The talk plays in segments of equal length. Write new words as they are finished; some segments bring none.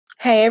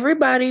Hey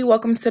everybody,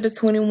 welcome to the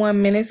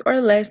 21 Minutes or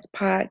Less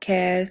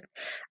podcast.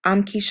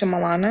 I'm Keisha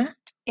Milana,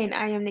 And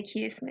I am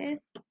Nakia Smith.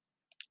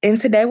 and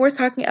today we're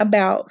talking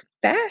about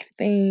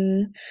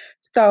fasting.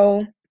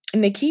 So,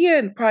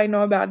 Nakia probably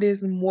know about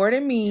this more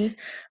than me.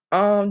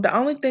 The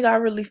only thing I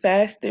really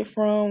fasted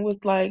from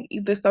was like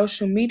either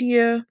social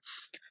media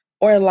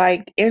or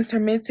like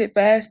intermittent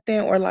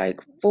fasting or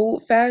like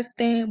food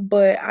fasting,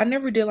 but I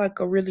never did like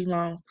a really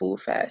long food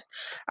fast.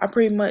 I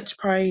pretty much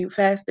probably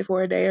fasted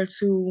for a day or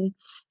two,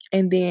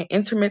 and then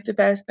intermittent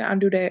fasting, I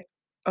do that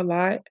a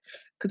lot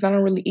because I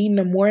don't really eat in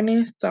the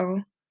morning.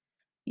 So,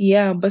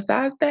 yeah,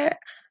 besides that,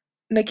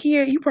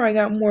 Nakia, you probably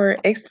got more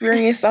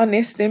experience on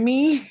this than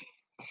me.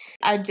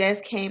 I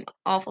just came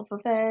off of a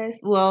fast.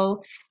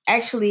 Well,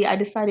 actually, I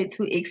decided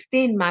to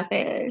extend my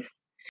fast.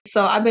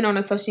 So I've been on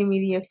a social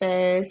media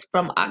fast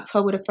from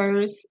October the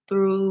 1st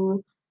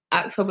through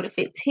October the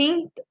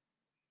 15th.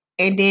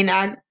 And then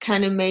I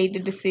kind of made the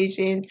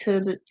decision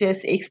to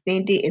just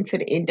extend it into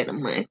the end of the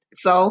month.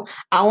 So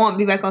I won't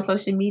be back on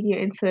social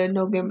media until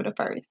November the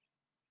 1st.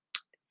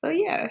 So,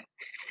 yeah.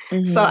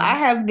 So I Hmm.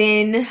 have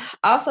been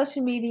off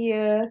social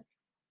media.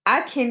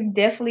 I can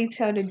definitely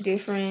tell the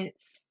difference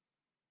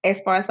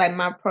as far as like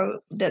my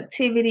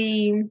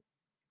productivity,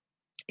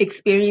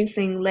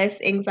 experiencing less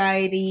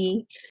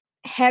anxiety,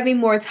 having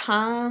more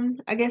time,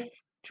 I guess,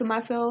 to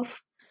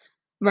myself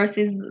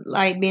versus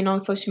like being on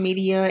social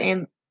media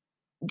and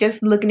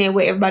just looking at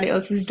what everybody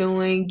else is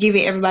doing,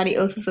 giving everybody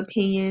else's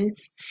opinions.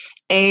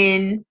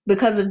 And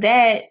because of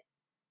that,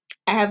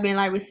 I have been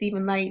like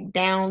receiving like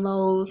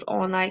downloads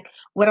on like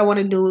what I want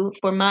to do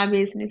for my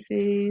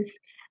businesses,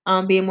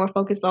 being more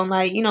focused on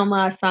like,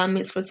 my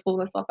assignments for school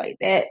and stuff like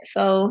that.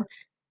 So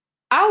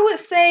I would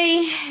say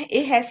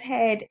it has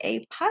had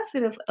a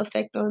positive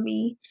effect on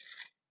me.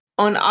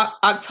 On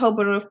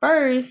October the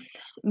 1st,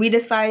 we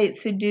decided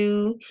to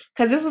do,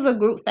 because this was a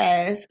group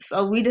fast,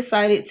 so we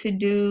decided to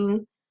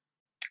do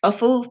a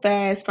food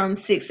fast from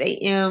 6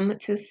 a.m.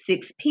 to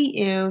 6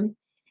 p.m.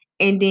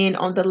 And then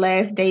on the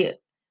last day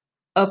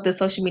of the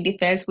social media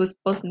fast was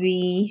supposed to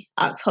be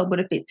October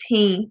the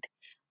 15th.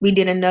 We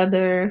did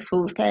another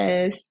food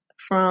fast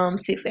from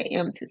 6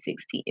 a.m. to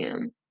 6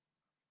 p.m.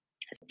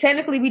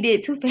 Technically, we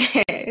did two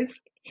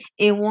fasts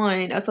in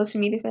one, a social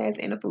media fast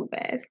and a food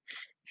fast.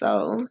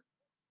 So,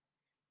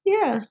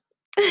 yeah.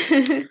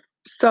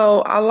 So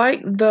I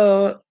like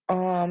the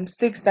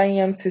 6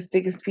 a.m. to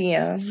 6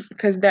 p.m.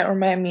 because that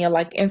remind me of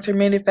like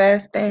intermittent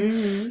fasting.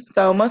 hmm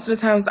So most of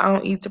the times I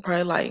don't eat to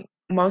probably like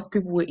most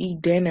people would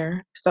eat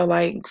dinner. So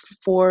like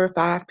 4 or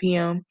 5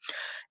 p.m.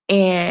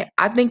 And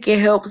I think it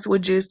helps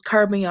with just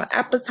curbing your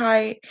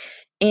appetite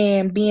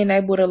and being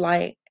able to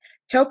like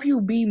help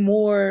you be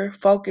more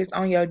focused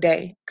on your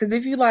day. Cause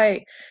if you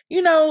like,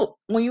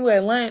 when you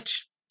at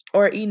lunch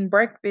or eating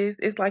breakfast,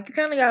 it's like you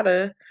kind of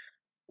gotta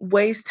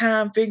waste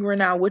time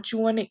figuring out what you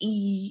want to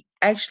eat,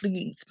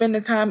 actually spend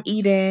the time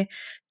eating,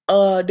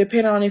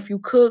 depending on if you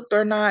cooked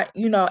or not,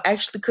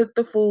 actually cook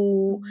the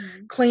food,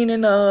 hmm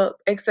cleaning up,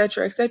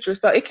 etc., etc.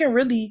 So it can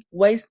really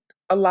waste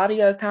a lot of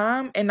your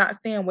time, and not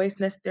saying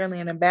waste necessarily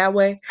in a bad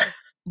way,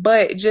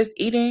 but just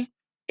eating,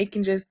 it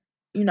can just,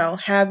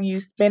 have you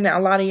spending a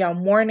lot of your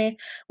morning,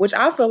 which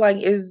I feel like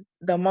is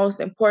the most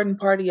important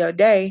part of your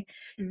day,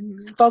 hmm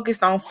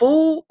focused on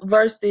food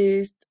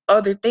versus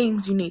other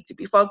things you need to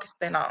be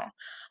focusing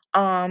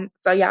on.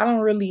 So yeah, I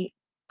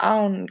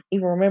don't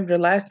even remember the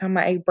last time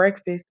I ate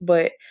breakfast,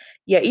 but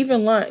yeah,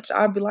 even lunch,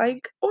 I'll be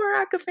like, or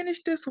I could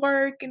finish this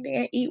work and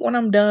then eat when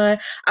I'm done.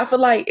 I feel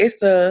like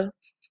it's a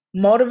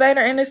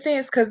motivator in a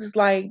sense because it's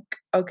like,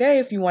 okay,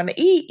 if you want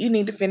to eat, you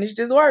need to finish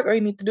this work or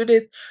you need to do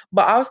this.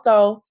 But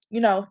also,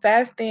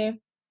 fasting,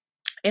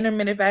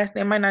 intermittent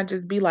fasting might not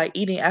just be like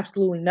eating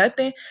absolutely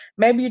nothing.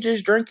 Maybe you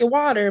just drinking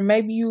water.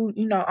 Maybe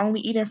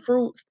only eating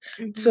fruits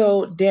hmm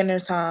till dinner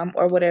time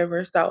or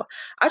whatever. So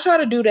I try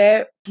to do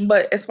that.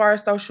 But as far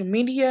as social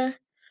media,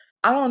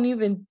 I don't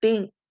even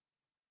think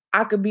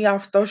I could be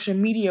off social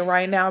media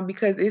right now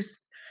because it's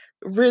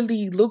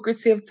really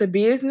lucrative to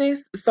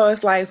business. So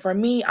it's like for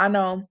me, I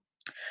know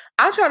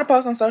I try to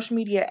post on social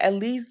media at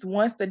least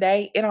once a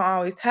day. It don't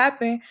always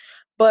happen,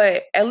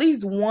 but at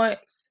least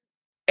once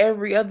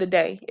every other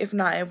day, if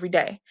not every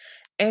day.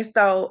 And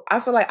so I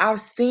feel like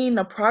I've seen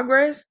the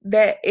progress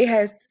that it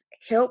has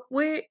helped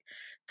with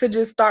to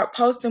just start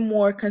posting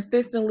more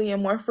consistently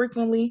and more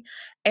frequently.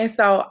 And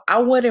so I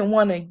wouldn't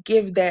want to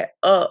give that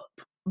up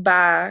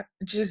by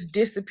just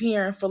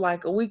disappearing for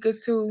like a week or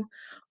two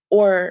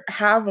or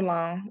however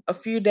long, a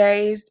few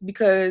days,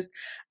 because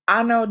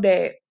I know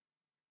that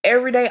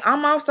every day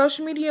I'm off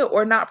social media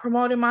or not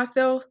promoting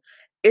myself,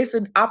 it's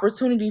an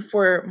opportunity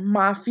for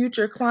my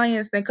future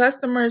clients and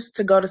customers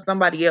to go to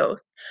somebody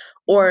else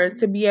or hmm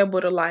to be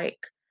able to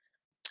like,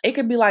 it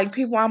could be like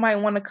people I might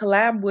want to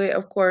collab with,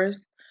 of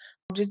course,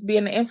 just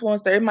being an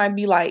influencer. It might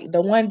be like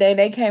the one day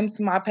they came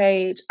to my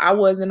page, I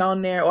wasn't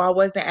on there or I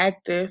wasn't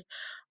active.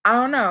 I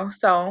don't know.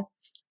 So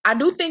I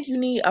do think you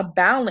need a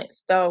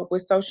balance though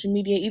with social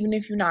media, even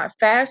if you're not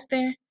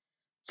fasting,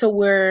 to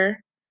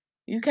where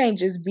You can't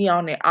just be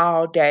on it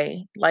all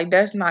day. Like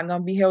that's not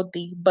gonna be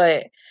healthy.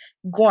 But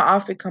going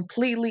off it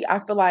completely, I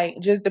feel like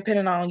just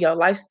depending on your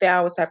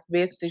lifestyle, what type of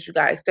business you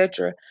got,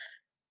 etc.,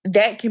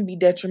 that can be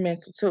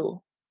detrimental too.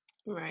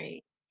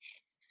 Right.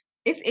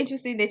 It's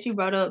interesting that you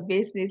brought up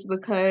business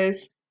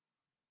because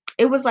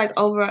it was like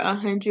over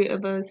 100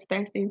 of us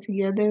fasting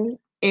together,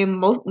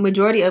 and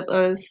majority of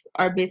us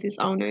are business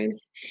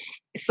owners.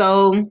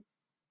 So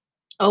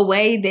a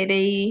way that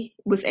they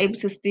was able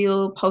to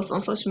still post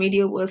on social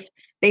media was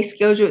they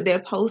scheduled their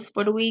posts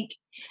for the week,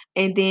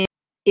 and then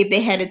if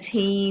they had a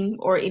team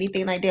or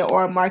anything like that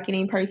or a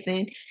marketing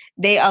person,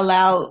 they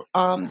allowed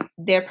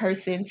their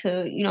person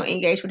to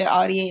engage with their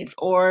audience,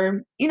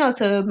 or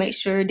to make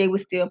sure they were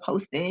still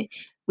posting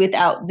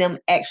without them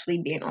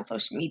actually being on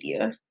social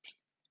media.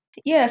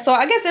 Yeah, so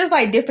I guess there's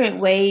like different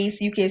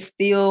ways you can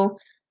still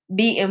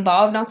be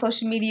involved on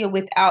social media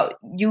without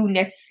you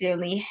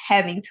necessarily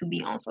having to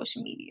be on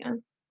social media.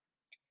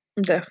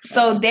 So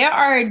Definitely. there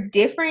are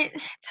different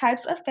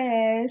types of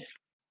fasts.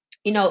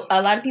 A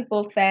lot of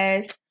people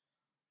fast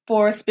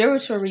for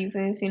spiritual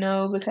reasons,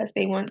 because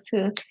they want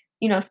to,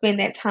 spend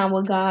that time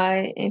with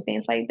God and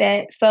things like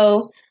that.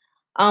 So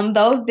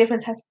those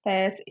different types of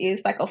fasts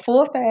is like a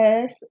full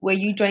fast where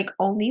you drink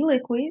only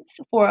liquids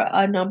for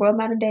a number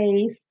amount of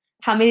days.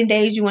 How many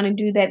days you want to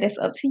do that, that's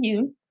up to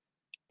you.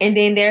 And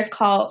then there's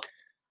called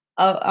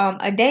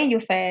a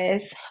Daniel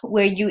fast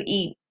where you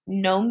eat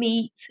no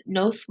meat,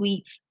 no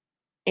sweets,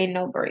 and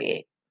no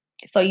bread.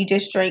 So you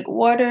just drink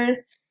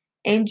water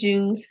and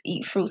juice,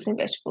 eat fruits and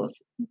vegetables.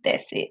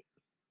 That's it.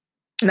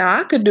 Now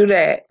I could do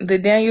that. The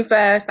Daniel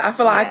fast, I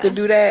feel like I could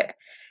Yeah. do that.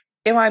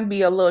 It might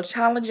be a little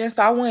challenging,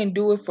 so I wouldn't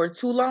do it for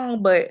too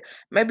long, but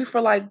maybe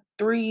for like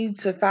 3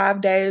 to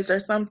 5 days or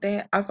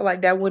something. I feel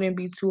like that wouldn't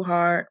be too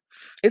hard.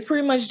 It's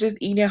pretty much just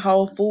eating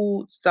whole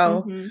food.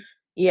 So Mhm.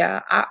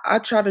 yeah, I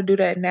try to do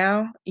that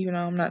now, even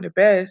though I'm not the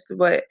best,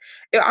 but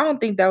I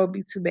don't think that would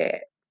be too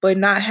bad. But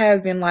not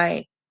having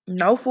like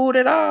no food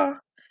at all,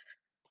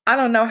 I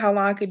don't know how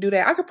long I could do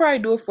that. I could probably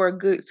do it for a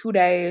good 2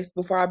 days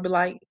before I'd be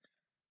like,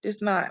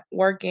 it's not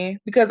working.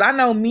 Because I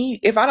know me,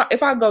 if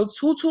I go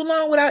too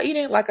long without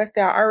eating, like I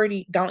said, I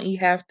already don't eat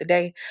half the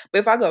day. But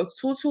if I go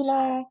too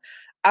long,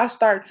 I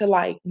start to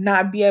like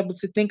not be able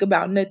to think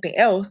about nothing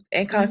else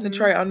and Mhm.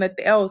 concentrate on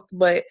nothing else.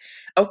 But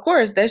of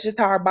course, that's just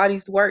how our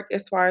bodies work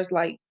as far as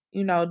like,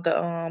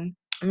 the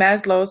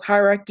Maslow's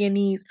hierarchy of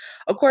needs.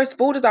 Of course,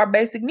 food is our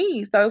basic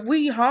needs. So if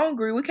we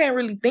hungry, we can't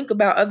really think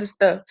about other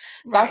stuff.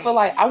 So I feel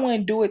Right. like I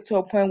wouldn't do it to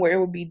a point where it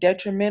would be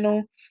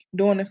detrimental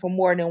doing it for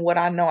more than what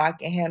I know I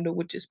can handle,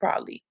 which is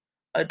probably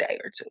a day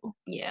or two.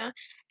 Yeah.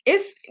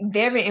 It's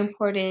very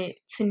important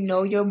to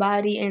know your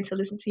body and to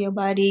listen to your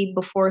body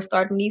before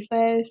starting these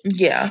fasts.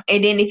 Yeah.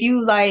 And then if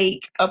you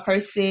like a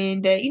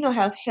person that,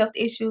 have health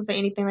issues or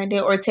anything like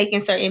that, or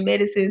taking certain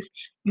medicines,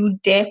 you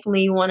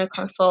definitely want to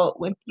consult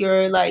with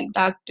your like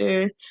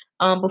doctor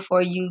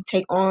before you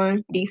take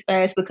on these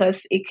fasts,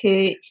 because it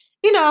could,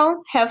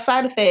 have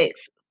side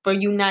effects for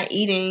you not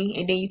eating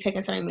and then you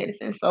taking certain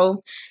medicines.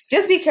 So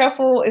just be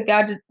careful if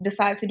y'all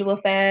decide to do a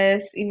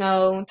fast,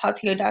 talk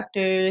to your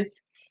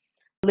doctors,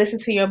 listen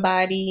to your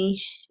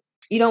body.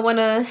 You don't want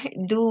to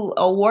do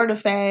a water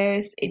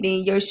fast and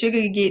then your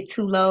sugar get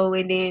too low,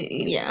 and then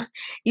yeah,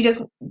 you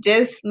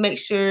just make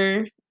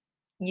sure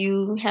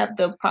you have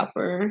the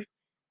proper,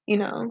 you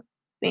know,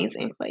 things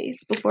in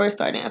place before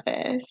starting a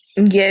fast.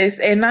 Yes,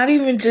 and not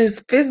even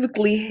just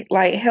physically,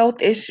 like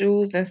health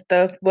issues and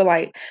stuff, but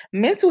like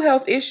mental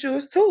health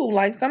issues too.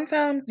 Like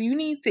sometimes you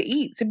need to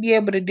eat to be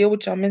able to deal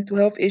with your mental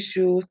health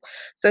issues,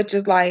 such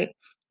as like,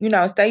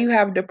 say you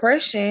have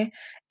depression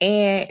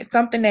and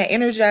something that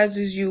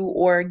energizes you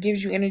or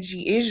gives you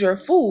energy is your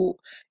food,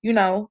 you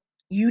know,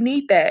 you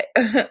need that.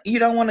 You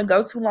don't want to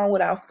go too long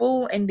without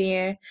food and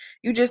then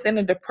you just in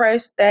a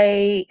depressed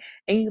state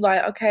and you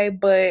like, okay,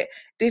 but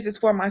this is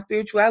for my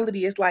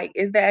spirituality. It's like,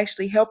 is that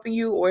actually helping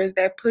you or is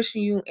that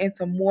pushing you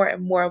into more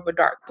and more of a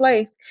dark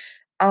place?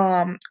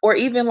 Or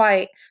even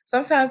like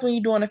sometimes when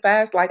you're doing a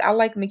fast, like I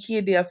like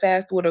Nakia did a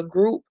fast with a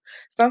group.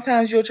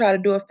 Sometimes you'll try to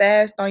do a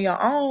fast on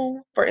your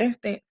own. For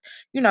instance,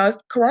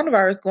 it's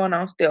coronavirus going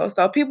on still.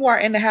 So people are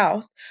in the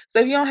house.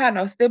 So if you don't have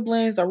no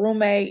siblings or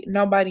roommate,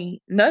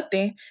 nobody,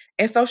 nothing,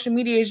 and social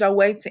media is your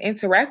way to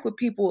interact with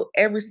people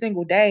every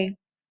single day,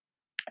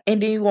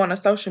 and then you go on a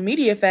social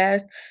media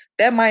fast,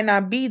 that might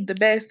not be the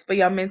best for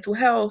your mental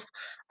health.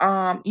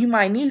 You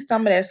might need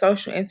some of that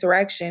social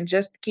interaction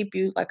just to keep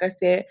you, like I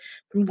said,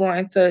 from going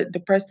into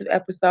depressive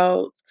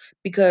episodes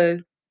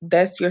because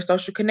that's your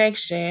social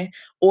connection.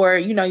 Or,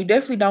 you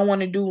definitely don't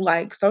want to do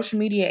like social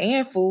media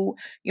and food.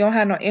 You don't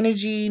have no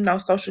energy, no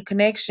social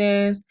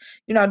connections,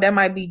 that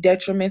might be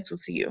detrimental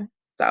to you.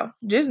 So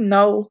just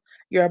know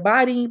your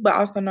body, but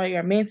also know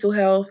your mental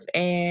health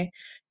and,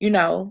 you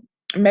know,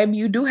 maybe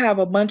you do have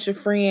a bunch of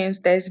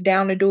friends that's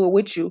down to do it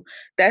with you.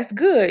 That's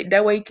good.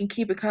 That way you can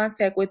keep in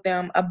contact with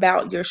them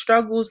about your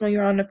struggles when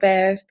you're on the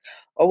fast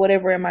or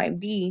whatever it might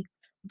be.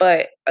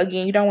 But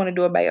again, you don't want to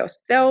do it by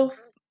yourself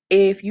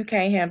if you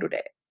can't handle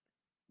that.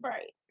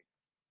 Right.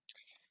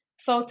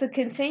 So to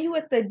continue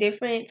with the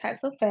different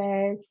types of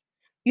fasts,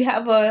 you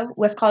have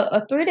what's called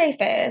a 3-day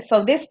fast.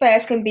 So this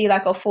fast can be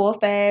like a full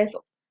fast,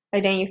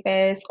 a Daniel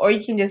fast, or you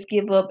can just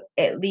give up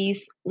at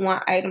least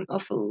one item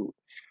of food.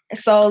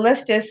 So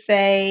let's just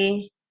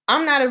say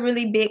I'm not a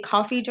really big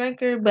coffee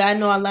drinker, but I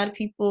know a lot of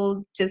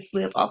people just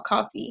live off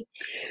coffee.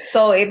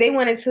 So if they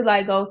wanted to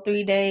like go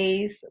 3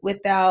 days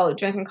without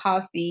drinking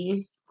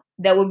coffee,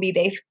 that would be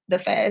the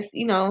fast,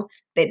 that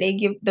they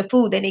give the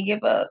food that they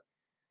give up,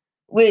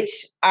 which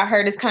I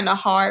heard is kind of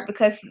hard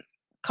because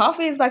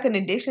coffee is like an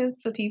addiction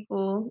to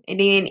people. And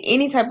then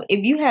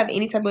if you have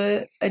any type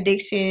of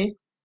addiction,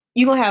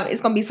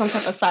 it's gonna be some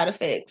type of side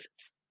effects,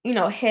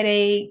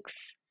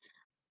 headaches.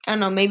 I don't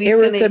know, maybe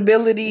feeling,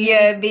 Irritability.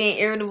 yeah, being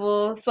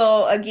irritable.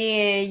 So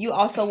again, you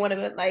also want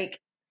to, like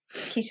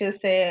Keisha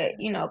said,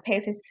 pay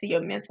attention to your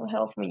mental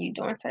health when you're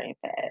doing certain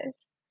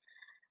fasts.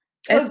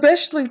 So,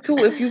 Especially too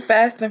if you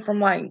fasting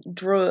from like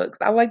drugs.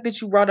 I like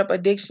that you brought up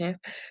addictions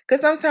because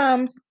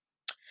sometimes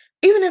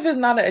even if it's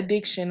not an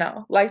addiction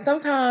though, like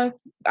sometimes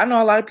I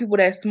know a lot of people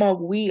that smoke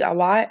weed a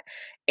lot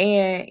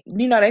and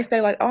they say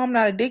like, oh, I'm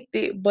not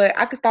addicted, but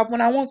I can stop when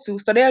I want to.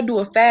 So they'll do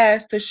a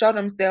fast to show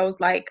themselves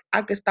like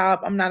I can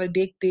stop, I'm not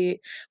addicted.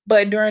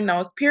 But during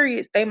those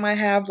periods they might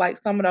have like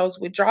some of those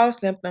withdrawal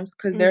symptoms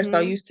because they're so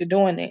used to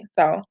doing it.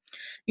 So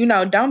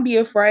don't be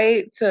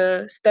afraid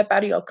to step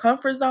out of your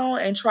comfort zone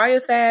and try a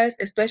fast,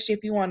 especially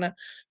if you want to,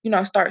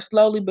 start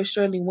slowly but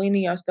surely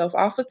weaning yourself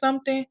off of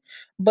something.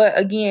 But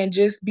again,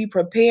 just be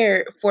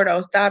prepared for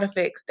those side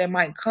effects that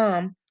might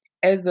come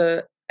as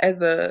a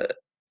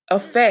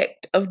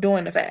effect of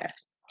doing the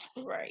fast.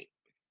 right.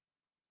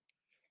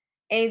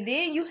 And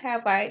then you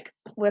have like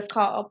what's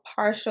called a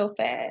partial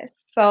fast.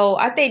 So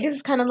I think this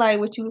is kind of like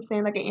what you were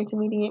saying, like an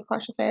intermediate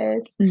partial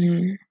fast.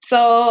 Mm-hmm.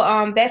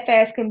 So that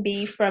fast can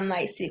be from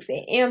like 6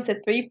 a.m.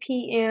 to 3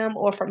 p.m.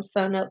 or from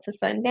sun up to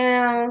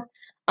sundown.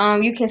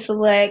 You can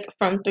select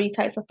from 3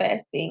 types of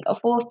fasting: a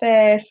full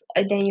fast,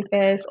 a Daniel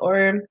fast,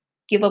 or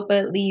give up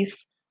at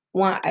least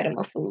one item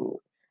of food.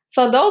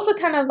 So those are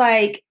kind of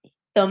like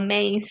the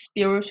main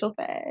spiritual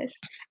fast.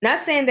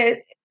 Not saying that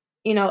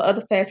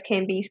other fasts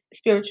can be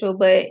spiritual,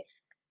 but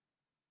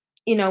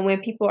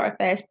when people are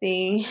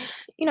fasting,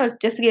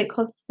 just to get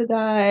closer to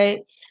God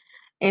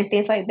and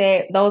things like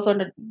that, those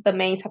are the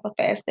main type of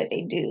fast that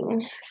they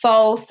do.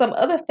 So some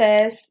other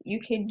fasts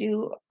you can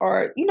do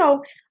are,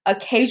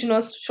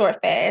 occasional short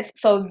fast.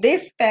 So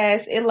this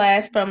fast, it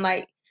lasts from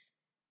like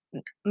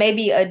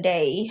maybe a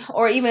day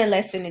or even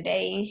less than a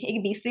day. It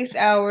can be 6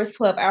 hours,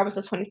 12 hours,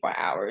 or 24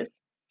 hours.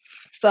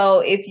 So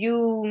if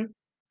you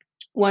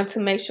want to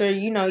make sure,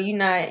 you're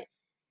not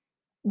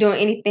doing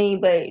anything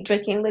but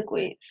drinking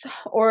liquids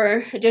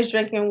or just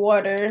drinking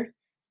water,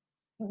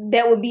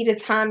 that would be the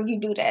time you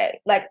do that,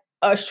 like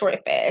a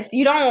short fast.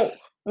 You don't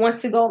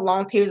want to go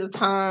long periods of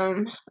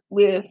time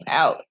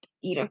without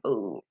eating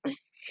food.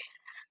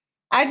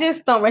 I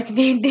just don't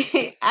recommend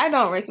it. I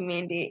don't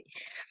recommend it.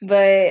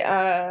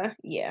 But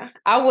yeah,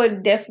 I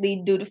would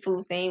definitely do the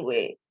food thing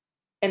with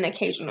an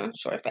occasional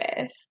short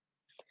fast.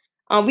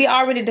 We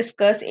already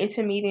discussed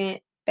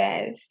intermittent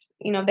fast.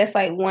 That's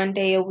like one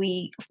day a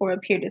week for a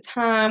period of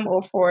time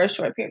or for a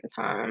short period of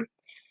time.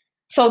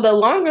 So the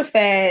longer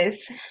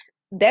fast,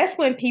 that's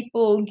when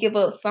people give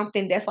up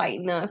something that's like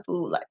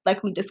non-food,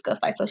 like we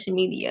discussed, like social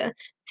media,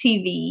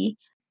 TV.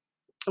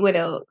 What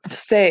else?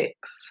 Sex.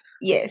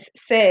 Yes,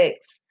 sex.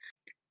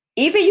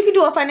 Even you can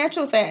do a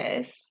financial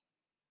fast.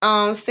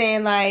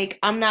 Saying like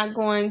I'm not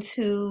going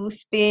to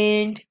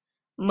spend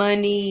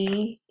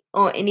money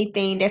on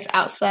anything that's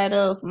outside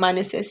of my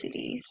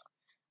necessities,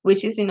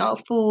 which is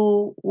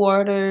food,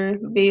 water,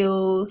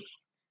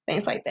 bills,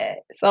 things like that.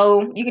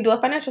 So you can do a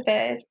financial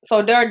fast.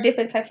 So there are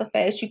different types of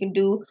fasts you can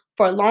do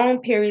for long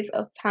periods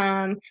of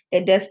time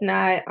that does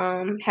not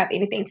have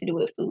anything to do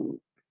with food.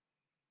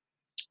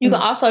 You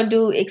can also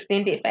do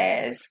extended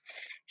fast.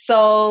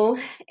 So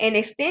an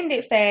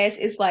extended fast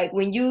is like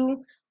when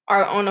you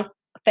are on a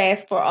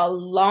fast for a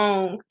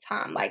long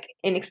time, like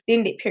an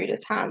extended period of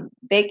time.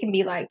 They can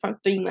be like from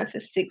 3 months to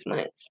 6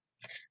 months.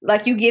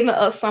 Like you giving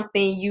up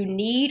something you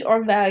need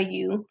or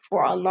value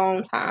for a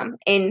long time.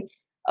 And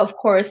of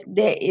course,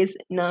 that is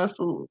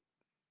non-food.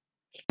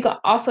 You can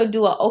also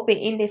do an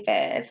open-ended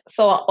fast.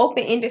 So an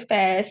open-ended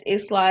fast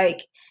is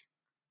like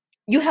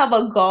you have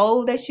a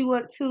goal that you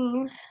want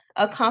to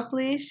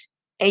accomplish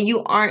and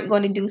you aren't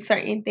going to do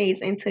certain things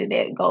until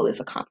that goal is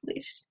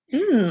accomplished.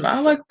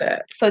 I like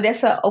that. So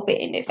that's an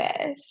open-ended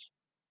fast.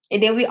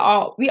 And then we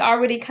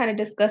already kind of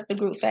discussed the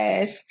group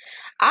fast.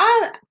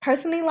 I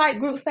personally like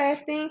group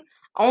fasting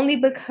only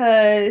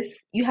because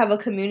you have a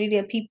community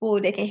of people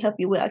that can help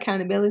you with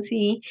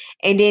accountability.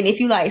 And then if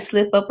you like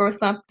slip up or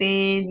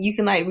something, you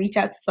can like reach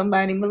out to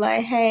somebody and be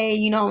like,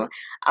 hey,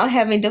 I'm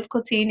having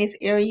difficulty in this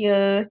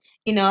area.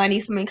 I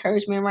need some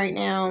encouragement right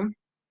now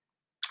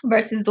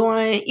versus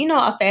doing,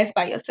 a fast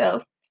by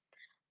yourself.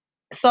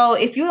 So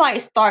if you like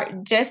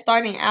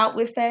starting out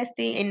with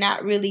fasting and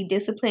not really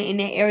disciplined in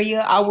that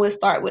area, I would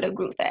start with a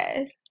group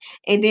fast.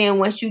 And then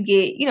once you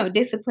get,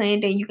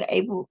 disciplined, then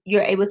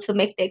you're able to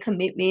make that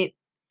commitment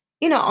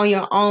on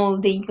your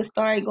own, then you can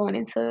start going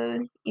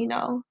into,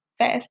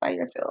 fast by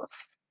yourself.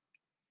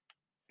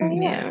 So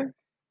yeah.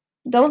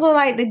 Those are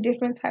like the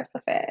different types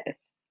of fast.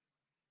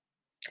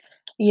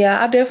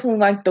 Yeah, I definitely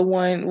like the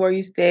one where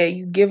you said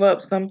you give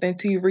up something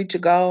till you reach a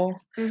goal.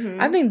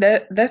 I think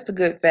that's a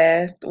good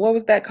fast. What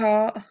was that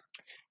called?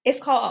 It's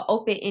called an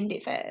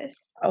open-ended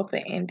fast.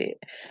 Open-ended.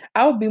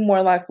 I would be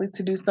more likely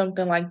to do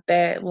something like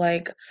that.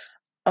 Like,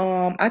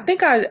 I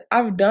think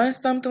I've done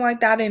something like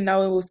that. I didn't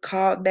know it was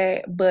called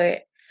that,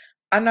 but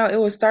I know it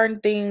was certain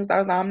things. I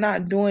was like, I'm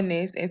not doing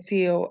this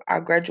until I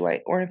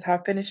graduate or until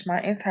I finish my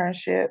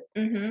internship.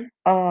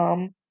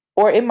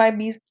 Or it might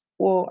be,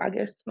 well, I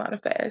guess it's not a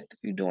fast if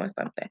you're doing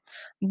something.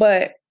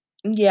 But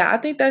yeah, I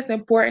think that's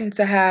important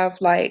to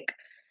have, like,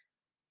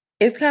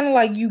 it's kind of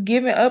like you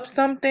giving up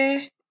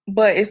something,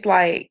 but it's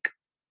like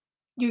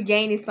you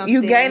gaining something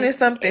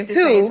at the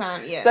too. Same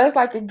time, yeah. So it's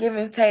like a give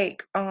and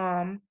take.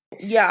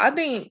 Yeah, I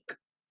think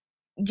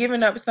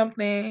giving up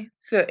something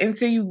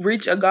until you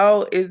reach a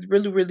goal is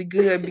really, really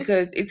good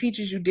because it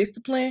teaches you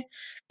discipline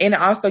and it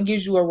also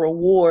gives you a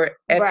reward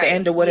at the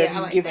end of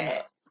whatever you've given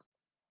up.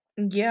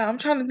 Yeah, I'm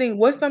trying to think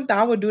what's something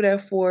I would do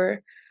that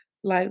for.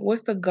 Like,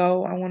 what's the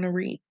goal I want to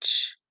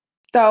reach?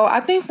 So I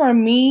think for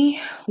me,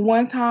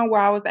 one time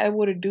where I was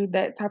able to do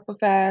that type of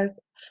fast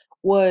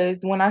was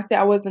when I said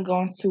I wasn't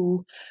going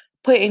to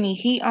put any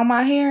heat on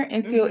my hair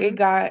until it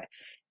got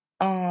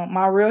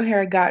my real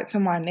hair got to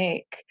my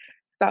neck.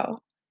 So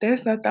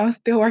that's something I'm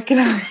still working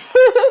on.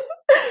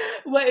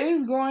 But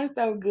it's growing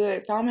so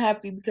good. So I'm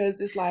happy because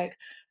it's like,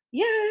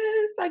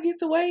 yes, I get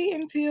to wait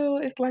until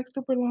it's like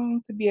super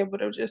long to be able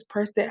to just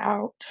press it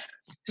out.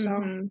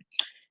 So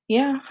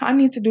yeah, I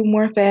need to do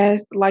more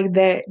fast like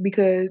that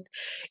because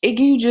it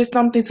gives you just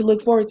something to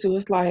look forward to.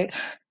 It's like,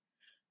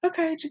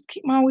 okay, just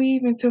keep my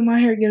weave until my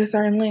hair get a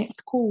certain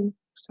length. Cool.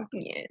 So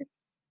yeah.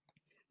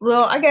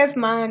 Well, I guess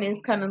mine is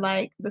kind of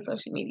like the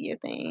social media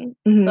thing.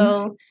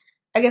 So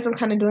I guess I'm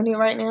kind of doing it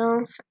right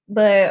now.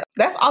 But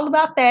that's all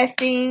about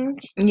fasting.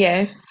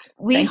 Yes.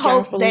 We Thank y'all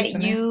hope for that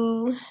listening.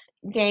 you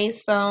gain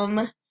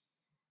some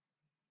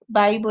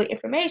valuable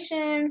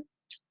information.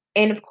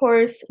 And of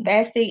course,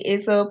 fasting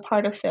is a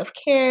part of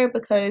self-care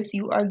because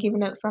you are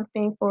giving up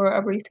something for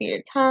a brief period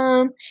of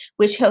time,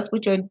 which helps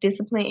with your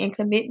discipline and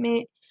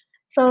commitment.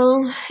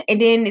 So, and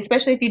then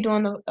especially if you're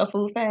doing a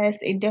food fast,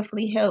 it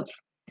definitely helps,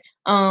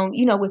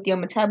 with your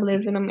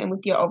metabolism and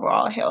with your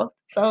overall health.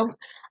 So,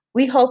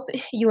 we hope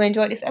you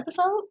enjoyed this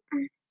episode.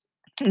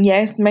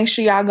 Yes, make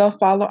sure y'all go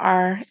follow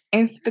our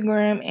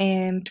Instagram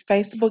and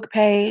Facebook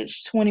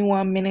page,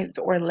 21 Minutes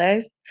or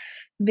Less.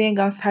 Then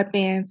go type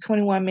in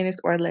 21 Minutes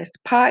or Less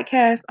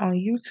podcast on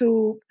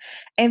YouTube.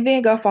 And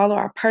then go follow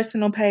our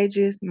personal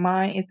pages.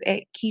 Mine is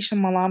at Keisha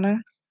Milana.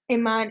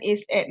 And mine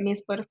is at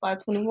Miss Butterfly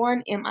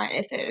 21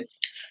 MISS.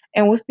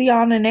 And we'll see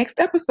y'all in the next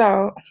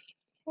episode.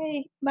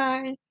 Hey,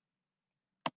 bye.